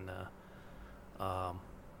do. And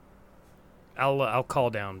I'll call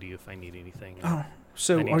down to you if I need anything. Oh,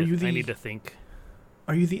 so I need to think.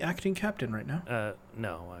 Are you the acting captain right now?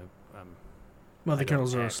 No, I'm. Well, the I don't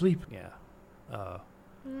girls are act. asleep. Yeah.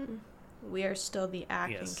 We are still the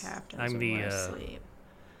acting Yes, captains I'm when the, we're asleep.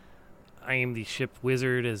 I am the ship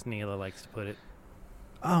wizard, as Neela likes to put it.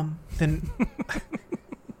 Then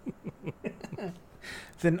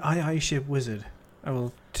then I ship wizard. I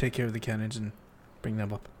will take care of the cannons and bring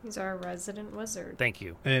them up. He's our resident wizard. Thank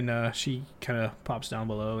you. And she kind of pops down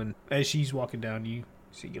below, and as she's walking down, you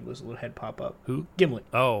see Gimlet's little head pop up. Who? Gimlet.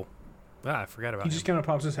 Oh, I forgot about He him. just kind of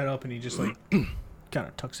pops his head up, and he just like kind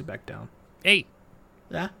of tucks it back down. Hey,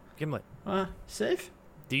 Yeah. Gimlet. Safe.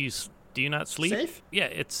 Do you not sleep? Safe. Yeah,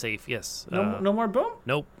 it's safe. Yes. No more boom.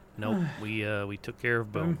 Nope. We took care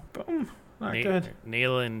of Boom. Boom. Not Na- good.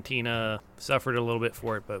 Nayla and Tina suffered a little bit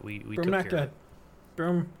for it, but we Boom. took Not care of good.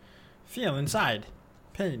 Boom. Feel inside.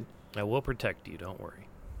 Pain. it. I will protect you. Don't worry.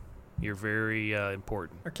 You're very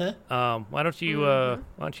important. Okay. Why don't you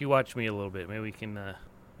watch me a little bit? Maybe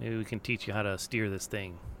we can teach you how to steer this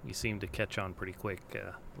thing. You seem to catch on pretty quick.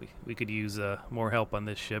 We could use more help on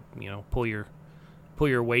this ship. Pull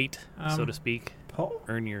your weight, so to speak. Pull.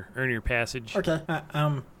 Earn your passage. Okay.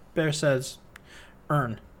 Bear says,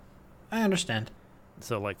 earn. I understand.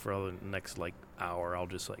 So like for the next hour, I'll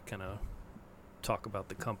just kind of talk about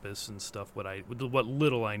the compass and stuff. What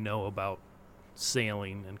little I know about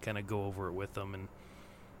sailing, and kind of go over it with him,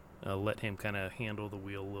 and let him kind of handle the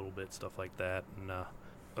wheel a little bit, stuff like that. And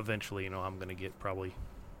eventually, I'm gonna get probably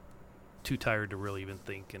too tired to really even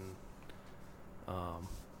think, and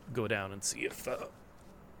go down and see if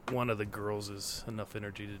one of the girls has enough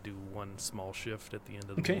energy to do one small shift at the end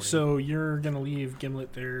of the Okay, morning. so you're gonna leave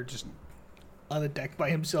Gimlet there just on the deck by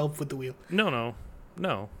himself with the wheel. No,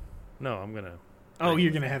 I'm gonna. Oh,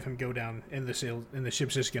 you're gonna have him go down in the sail, and the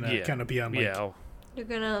ship's just gonna Yeah. kind of be on like. Yeah. You're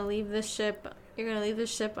gonna leave this ship. You're gonna leave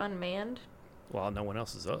this ship unmanned. Well, no one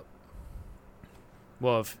else is up.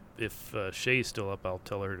 Well, if Shay's still up, I'll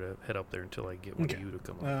tell her to head up there until I get one Okay. of you to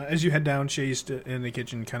come up. As you head down, Shay's in the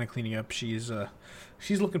kitchen, kind of cleaning up. She's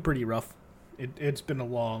looking pretty rough. It's been a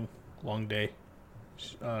long day.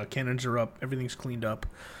 Cannons are up. Everything's cleaned up.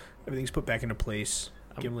 Everything's put back into place.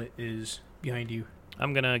 Gimlet is behind you.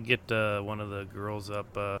 I'm gonna get one of the girls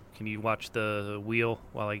up. Can you watch the wheel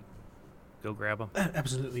while I go grab them?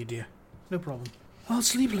 Absolutely, dear. No problem. I'll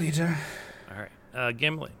sleep later. All right.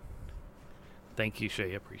 Gimlet. Thank you,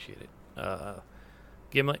 Shay. Appreciate it.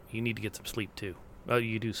 Gimlet, you need to get some sleep too. Oh,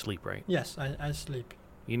 you do sleep, right? Yes, I sleep.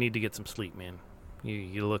 You need to get some sleep, man.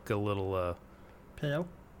 You look a little Pale?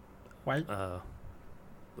 White?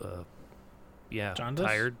 yeah, Jaundice?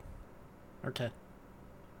 tired. Okay.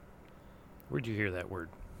 Where'd you hear that word?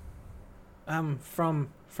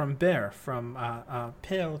 From Bear, from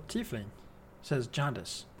pale tiefling. Says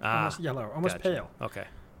jaundice. Almost yellow, almost gotcha. pale. Okay.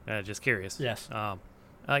 Just curious. Yes.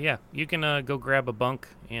 Yeah, you can go grab a bunk,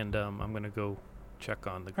 and I'm gonna go check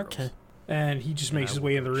on the girls. Okay. And he just And makes I his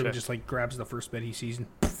way in the will room check. and just like grabs the first bed he sees and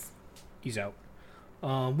poof, he's out.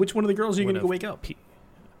 Which one of the girls are you Would going to go have wake up?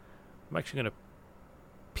 I'm actually gonna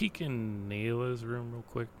peek in Nayla's room real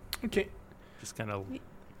quick. Okay. Just kind of.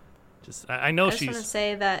 I know I just want to she's.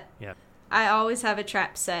 say that Yeah. I always have a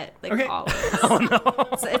trap set, like Okay. always. Oh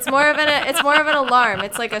no. So it's more of an alarm.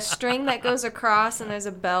 It's like a string that goes across, and there's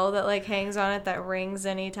a bell that like hangs on it that rings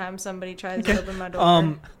anytime somebody tries to open my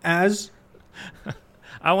door. As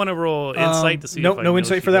I want to roll insight to see. nope, if I no know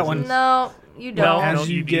insight she for that does one. this. No, you Well, don't. as no,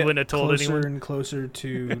 you you get wouldn't have told closer anyone? and closer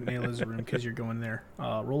to Nayla's room because you're going there,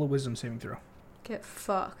 roll a wisdom saving throw. Get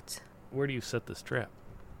fucked. Where do you set this trap?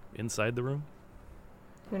 Inside the room?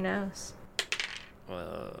 Who knows?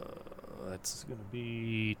 That's gonna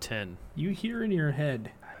be 10. You hear in your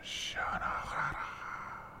head.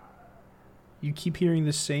 You keep hearing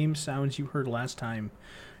the same sounds you heard last time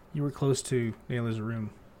you were close to Nayla's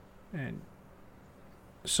room. And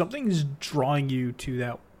something's drawing you to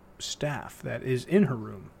that staff that is in her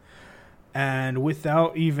room. And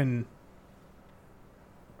without even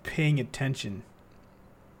paying attention,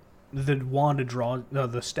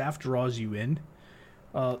 the staff draws you in.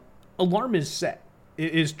 Alarm is set.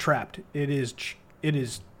 It is trapped. It is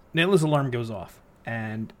Nayla's alarm goes off.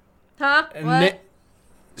 And Huh? What?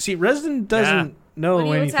 see, Resden doesn't know What do you-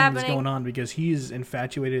 what's anything that's happening? going on because he's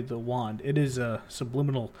infatuated with the wand. It is a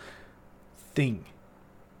subliminal thing.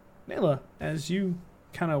 Nayla, as you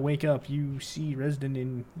kind of wake up, you see Resden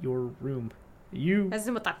in your room.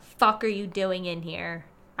 Resident, what the fuck are you doing in here?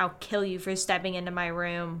 I'll kill you for stepping into my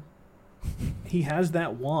room. He has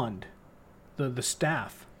that wand, the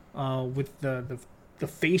staff, with the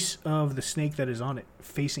face of the snake that is on it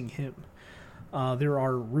facing him. There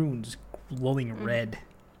are runes glowing red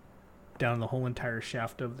down the whole entire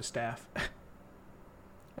shaft of the staff.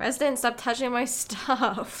 Resident, stop touching my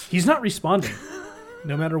stuff. He's not responding.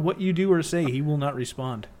 No matter what you do or say, he will not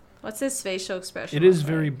respond. What's his facial expression? It is look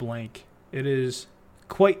very like? blank. It is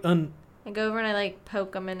quite I go over and I like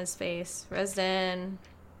poke him in his face. Resident,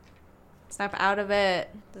 snap out of it.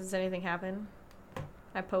 Does anything happen?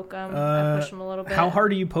 I poke him. I push him a little bit. How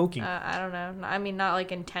hard are you poking? I don't know. I mean, not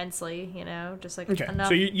like intensely, you know, just like Okay, enough.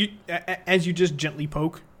 so as you just gently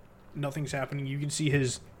poke, nothing's happening. You can see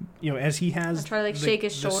his, as he has. I try to like the- shake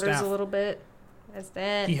his the shoulders staff. a little bit.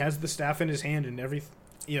 Resident. He has the staff in his hand, and it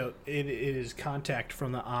is contact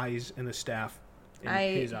from the eyes and the staff in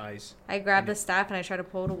his eyes. I grab the staff and I try to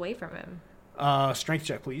pull it away from him. Strength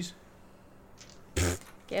check, please.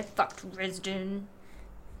 Get fucked, Resident.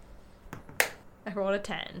 I rolled a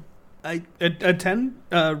 10. A 10.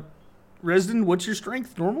 Resden, what's your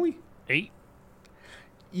strength normally? 8.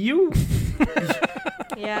 You.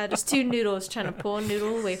 Yeah, just two noodles trying to pull a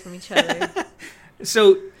noodle away from each other.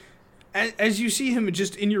 So, as you see him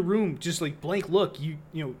just in your room, just like blank look,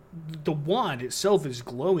 the wand itself is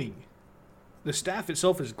glowing. The staff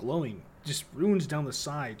itself is glowing. Just runes down the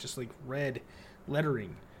side, just like red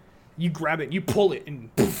lettering. You grab it, you pull it,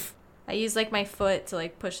 and poof. I use like my foot to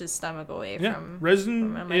like push his stomach away from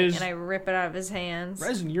Resin him, is. and I rip it out of his hands.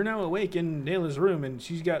 Resin, you're now awake in Nayla's room, and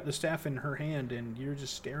she's got the staff in her hand, and you're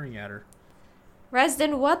just staring at her.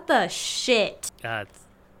 Resden, what the shit? The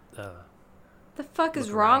The fuck is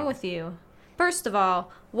Look wrong around. with you? First of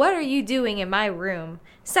all, what are you doing in my room?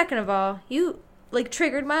 Second of all, you like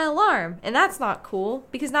triggered my alarm, and that's not cool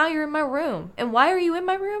because now you're in my room. And why are you in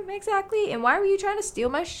my room exactly? And why were you trying to steal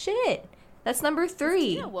my shit? That's number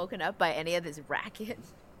 3. Not woken up by any of this racket.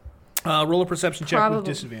 Roll a perception check with Probably.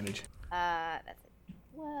 disadvantage. That's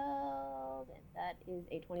a 12, and that is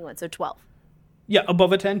a 21, so 12. Yeah,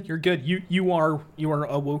 above a 10, you're good. You are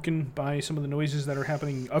awoken by some of the noises that are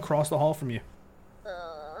happening across the hall from you.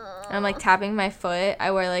 I'm like tapping my foot.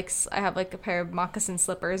 I wear like I have like a pair of moccasin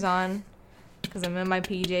slippers on because I'm in my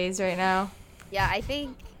PJs right now. Yeah, I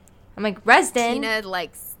think I'm like, Resden. Tina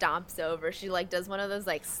like stomps over. She like does one of those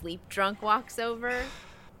like sleep drunk walks over.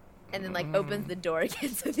 and then like opens the door again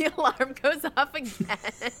so the alarm goes off again.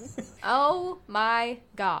 Oh my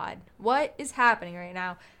god. What is happening right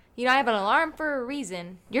now? You know, I have an alarm for a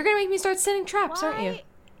reason. You're gonna make me start setting traps, aren't you? Why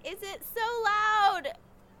is it so loud?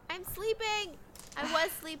 I'm sleeping. I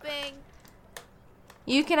was sleeping.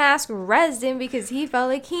 You can ask Resden because he felt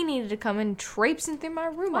like he needed to come and traipsing through my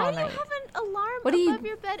room Why all do you night. have an alarm What do you- above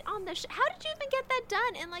your bed on the ship? How did you even get that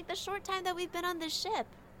done in like the short time that we've been on the ship?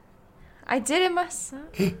 I did it myself.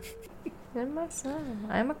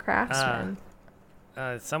 I'm a craftsman.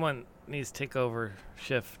 Someone needs to take over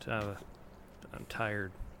shift. I'm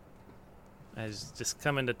tired. I was just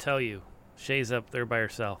coming to tell you. Shay's up there by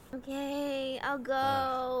herself. Okay, I'll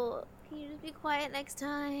go. Can you just be quiet next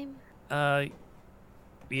time?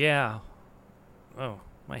 Yeah. Oh,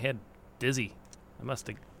 my head dizzy. I must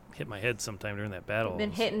have hit my head sometime during that battle. You've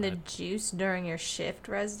been hitting the juice during your shift,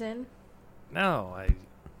 Resden? No,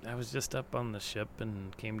 I was just up on the ship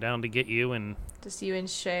and came down to get you, and Just you and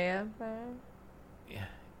Shay up there?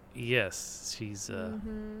 yes, she's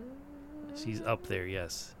up there.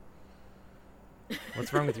 Yes.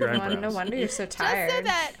 What's wrong with your eyebrows? No wonder you're so tired. Just so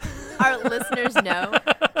that our listeners know,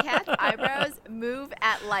 Kat's eyebrows move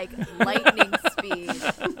at like lightning speed.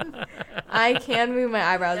 I can move my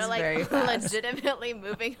eyebrows They're like very fast. legitimately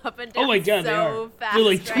moving up and down. Oh my god, so they are. fast They're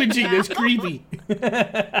like right twitching. now. That's creepy.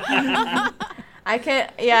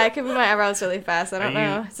 I can move my eyebrows really fast. I don't Are you-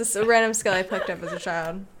 know. It's just a random skill I picked up as a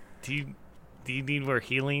child. Do you need more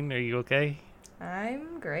healing? Are you okay?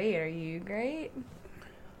 I'm great. Are you great?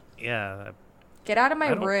 Yeah. Get out of my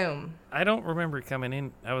I don't- room. I don't remember coming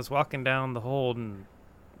in. I was walking down the hold and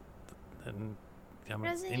I'm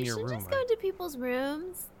President, in you your should room. just go into people's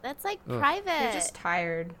rooms. That's like Ugh. private. You're just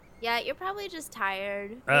tired. Yeah, you're probably just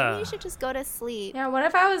tired. Maybe you should just go to sleep. Yeah, what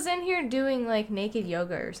if I was in here doing like naked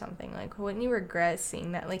yoga or something? Like, wouldn't you regret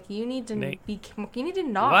seeing that? Like, you need to you need to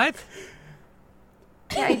knock. What?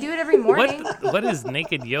 Yeah, I do it every morning. What is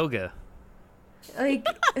naked yoga? Like,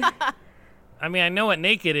 I mean, I know what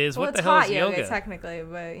naked is. well, What it's the hell hot is yoga? technically,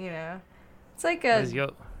 but you know, it's like What a is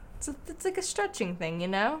it's like a stretching thing, you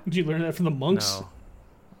know. Did you learn that from the monks? No,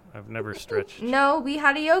 I've never stretched. No, we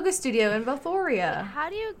had a yoga studio in Bathoria. How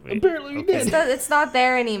do you Wait, Apparently we okay. did. It's not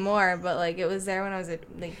there anymore, but like it was there when I was a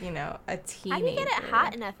teenager. how do you get it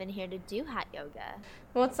hot enough in here to do hot yoga?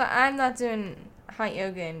 Well, I'm not doing hot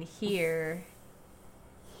yoga in here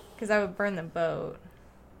because I would burn the boat.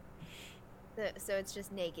 So it's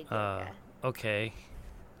just naked Uh, yoga. okay.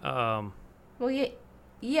 Well,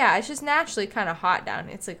 yeah, it's just naturally kind of hot down.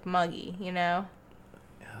 It's like muggy, you know.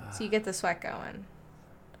 So you get the sweat going.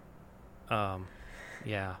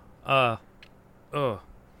 Yeah.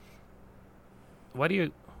 Why do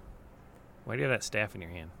you have that staff in your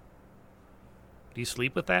hand? Do you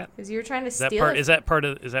sleep with that? Because you were trying to Is that steal part? it. Is that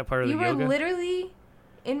part of You the were yoga? literally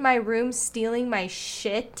in my room stealing my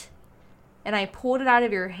shit, and I pulled it out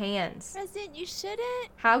of your hands. President, you shouldn't.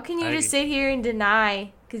 How can you I- just sit here and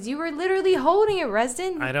deny? Because you were literally holding it,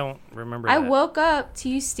 Resden. I don't remember. I that. woke up to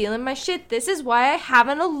you stealing my shit. This is why I have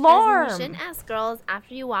an President, alarm. you shouldn't ask girls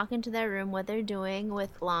after you walk into their room what they're doing with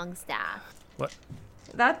long staff. What?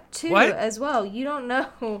 That too, What? as well. You don't know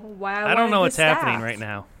why I don't know wanted what's the happening staff. right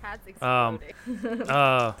now. Hats Um,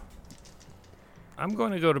 exploding. I'm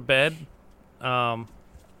going to go to bed.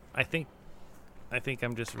 I think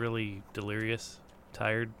I'm just really delirious,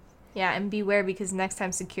 tired. Yeah, and beware because next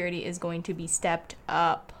time security is going to be stepped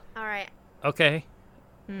up. All right, Okay.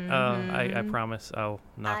 Mm-hmm. I promise I'll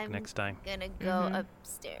knock I'm next time. gonna go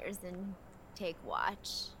upstairs and take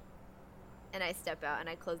watch. And I step out and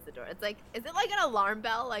I close the door. It's like, is it like an alarm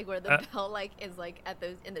bell, like where the bell like is like at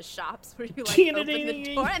those in the shops where you like open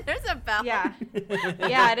the door and there's a bell. Yeah.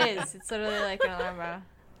 Yeah, it is. It's literally like an alarm bell.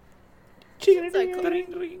 So I,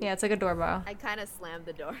 Yeah, it's like a doorbell. I kind of slammed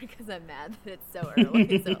the door because I'm mad that it's so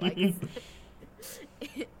early. So like,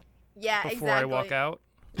 yeah, Before exactly. I walk out,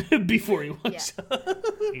 Before he walks out.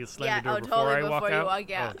 you slam Yeah, the door oh, before totally I walk before you out.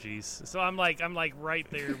 walk out. Oh jeez. So I'm like right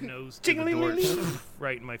there, nose to the door, Ching-a-ling-ling-ling.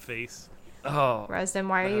 right in my face. Oh. Resden,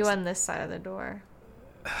 why are you Yes. on this side of the door?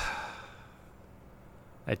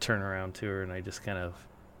 I turn around to her and I just kind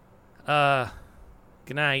of,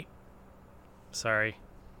 good night. Sorry.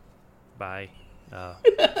 Bye.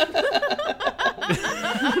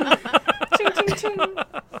 Ching, ching, ching.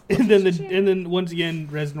 And then once again,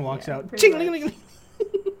 Resden walks out. pretty Ching-a-ling-a-ling.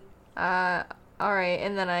 All right,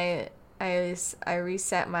 and then I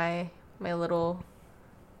reset my little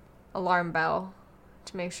alarm bell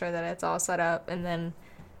to make sure that it's all set up, and then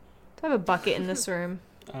do I have a bucket in this room?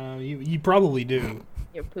 You probably do.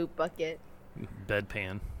 Your poop bucket.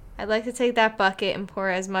 Bedpan. I'd like to take that bucket and pour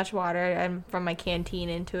as much water from my canteen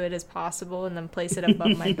into it as possible and then place it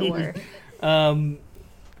above my door Um,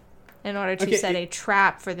 in order to Okay, set a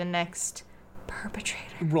trap for the next perpetrator.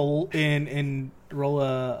 roll a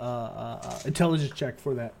intelligence check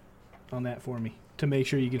for that on that for me to make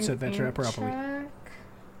sure you can set that trap properly. Check.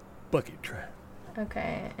 Bucket trap.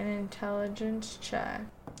 Okay, an intelligence check.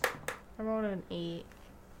 I rolled an 8.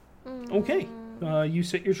 Okay, you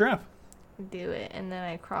set your trap. Do it, and then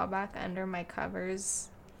I crawl back under my covers.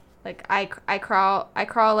 Like I crawl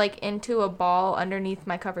like into a ball underneath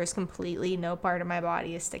my covers completely. No part of my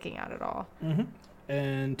body is sticking out at all. Mm-hmm.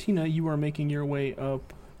 And Tina, you are making your way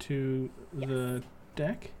up to the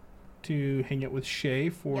deck to hang out with Shay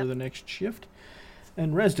for the next shift.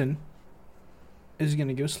 And Resden is going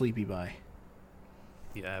to go sleepy bye.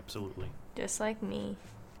 Yeah, absolutely. Just like me.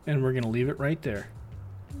 And we're going to leave it right there.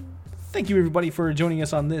 Thank you, everybody, for joining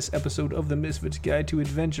us on this episode of the Misfits Guide to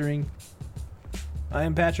Adventuring. I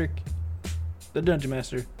am Patrick, the Dungeon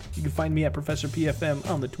Master. You can find me at Professor PFM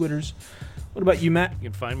on the Twitters. What about you, Matt? You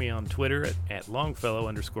can find me on Twitter at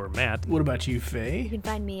Longfellow_Matt. What about you, You Faye? can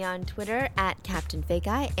find me on Twitter at Captain Fake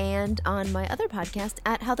Eye and on my other podcast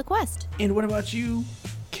at How the Quest. And what about you,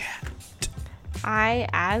 Cat? I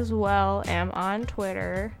as well am on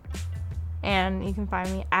Twitter, and you can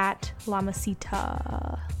find me at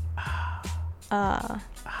Lamacita.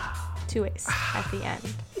 2 A's at the end.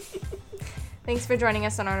 Thanks for joining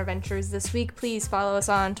us on our adventures this week. Please follow us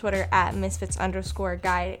on Twitter at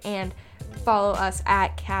Misfits_Guide and follow us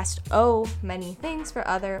at Cast Many Things for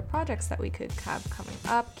other projects that we could have coming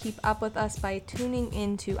up. Keep up with us by tuning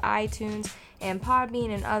into iTunes and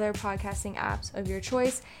Podbean and other podcasting apps of your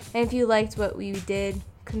choice. And if you liked what we did,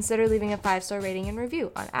 consider leaving a 5-star rating and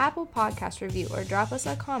review on Apple Podcast Review, or drop us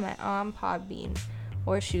a comment on Podbean,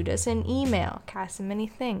 or shoot us an email,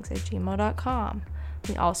 castmanythings@gmail.com.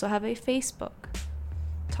 We also have a Facebook.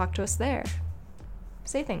 Talk to us there.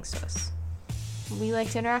 Say things to us. We like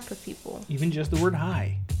to interact with people. Even just the word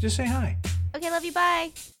hi. Just say hi. Okay, love you, bye.